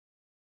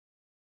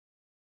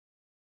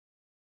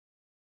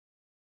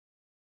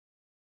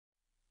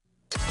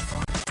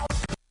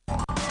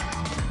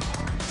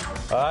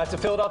It's a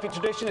Philadelphia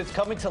tradition. It's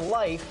coming to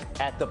life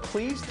at the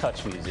Please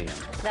Touch Museum.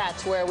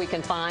 That's where we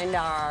can find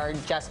our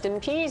Justin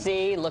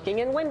Peasy looking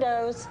in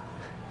windows.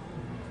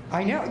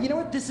 I know. You know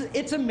what?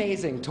 It's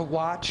amazing to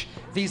watch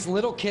these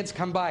little kids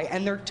come by,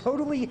 and they're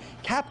totally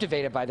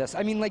captivated by this.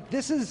 I mean, like,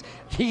 this is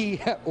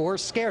or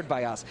scared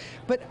by us.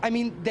 But, I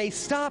mean, they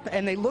stop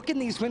and they look in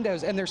these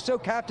windows, and they're so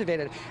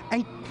captivated.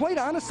 And quite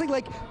honestly,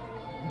 like,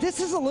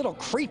 this is a little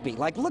creepy.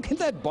 Like, look at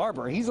that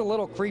barber. He's a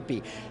little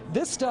creepy.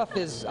 This stuff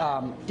is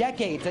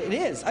decades. It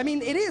is. I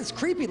mean, it is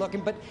creepy looking,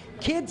 but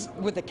kids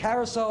with the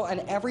carousel and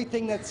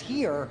everything that's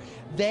here,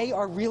 they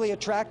are really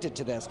attracted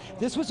to this.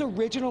 This was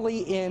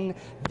originally in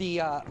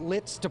the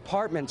Litz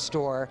department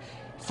store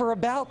for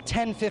about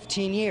 10,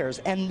 15 years.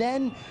 And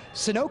then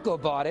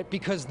Sunoco bought it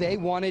because they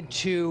wanted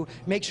to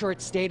make sure it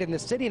stayed in the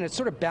city, and it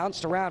sort of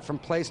bounced around from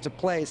place to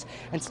place.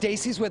 And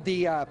Stacy's with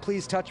the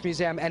Please Touch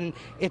Museum, and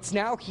it's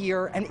now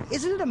here. And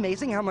isn't it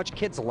amazing how much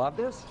kids love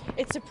this?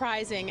 It's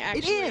surprising,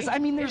 actually. It is. I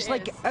mean, there's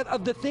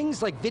of the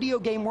things like video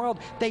game world,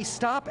 they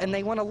stop and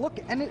they want to look,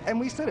 and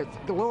we said it's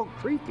a little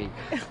creepy.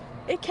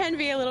 It can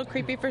be a little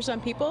creepy for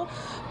some people,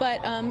 but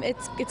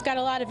it's got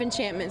a lot of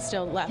enchantment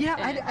still left.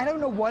 Yeah, I don't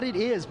know what it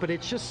is, but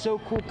it's just so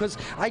cool, because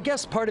I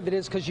guess part of it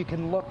is because you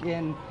can look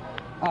in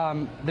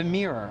the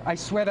mirror. I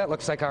swear that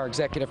looks like our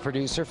executive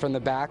producer from the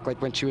back,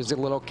 like when she was a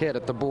little kid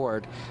at the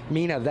board.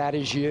 Mina, that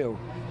is you.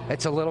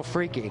 It's a little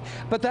freaky.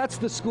 But that's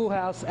the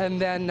schoolhouse,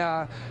 and then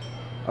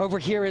over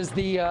here is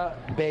the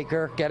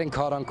baker getting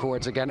caught on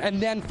cords again.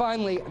 And then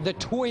finally, the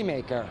toy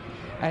maker.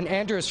 And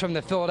Andrew is from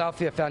the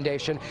Philadelphia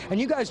Foundation. And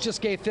you guys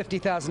just gave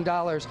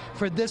 $50,000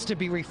 for this to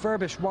be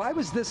refurbished. Why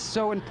was this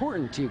so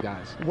important to you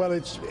guys? Well,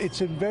 it's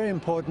very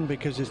important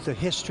because it's the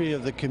history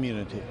of the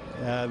community.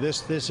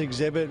 This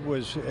exhibit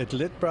was at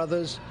Lit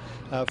Brothers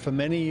for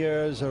many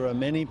years. There are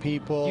many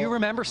people. Do you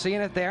remember seeing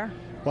it there?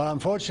 Well,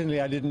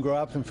 unfortunately, I didn't grow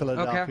up in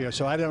Philadelphia,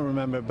 so I don't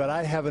remember. But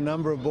I have a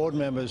number of board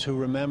members who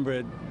remember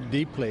it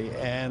deeply.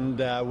 And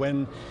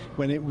when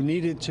it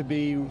needed to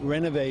be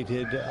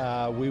renovated,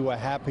 we were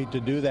happy to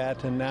do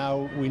that. And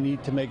now we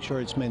need to make sure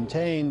it's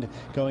maintained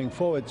going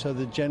forward so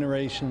that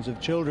generations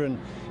of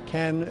children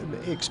can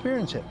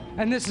experience it.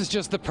 And this is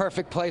just the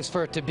perfect place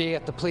for it to be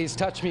at the Please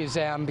Touch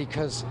Museum,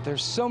 because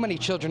there's so many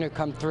children who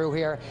come through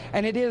here.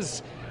 And it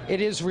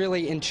is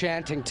really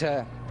enchanting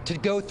to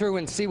go through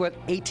and see what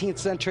 18th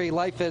century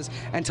life is,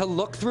 and to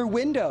look through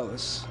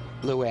windows.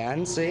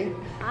 Luann, see?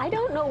 I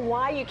don't know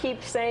why you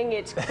keep saying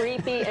it's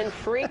creepy and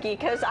freaky,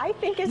 because I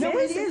think it is. No,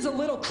 it is a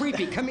little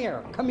creepy. Come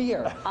here. Come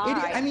here.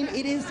 Right. I mean,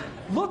 it is.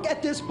 Look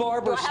at this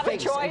barber's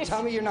face and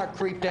tell me you're not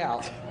creeped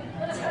out.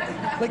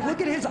 Like, look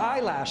at his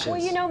eyelashes.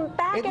 Well, you know,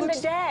 back in the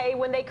day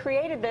when they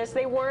created this,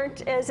 they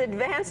weren't as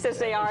advanced as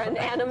they are in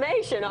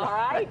animation, all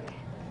right?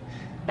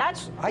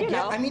 That's, you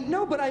know. I mean,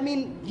 no, but I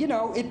mean, you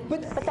know,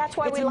 but that's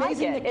why we like it. It's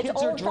amazing that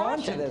kids are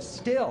drawn to this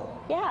still.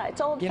 Yeah,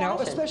 it's old-fashioned. You know,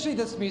 especially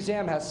this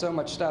museum has so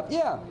much stuff.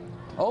 Yeah,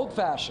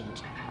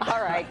 old-fashioned.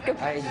 All right.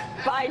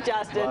 Bye,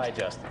 Justin. Bye,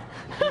 Justin.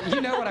 You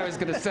know what I was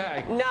going to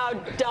say.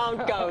 No,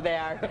 don't go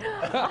there.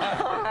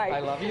 All right. I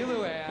love you,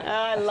 Luann.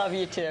 I love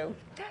you, too.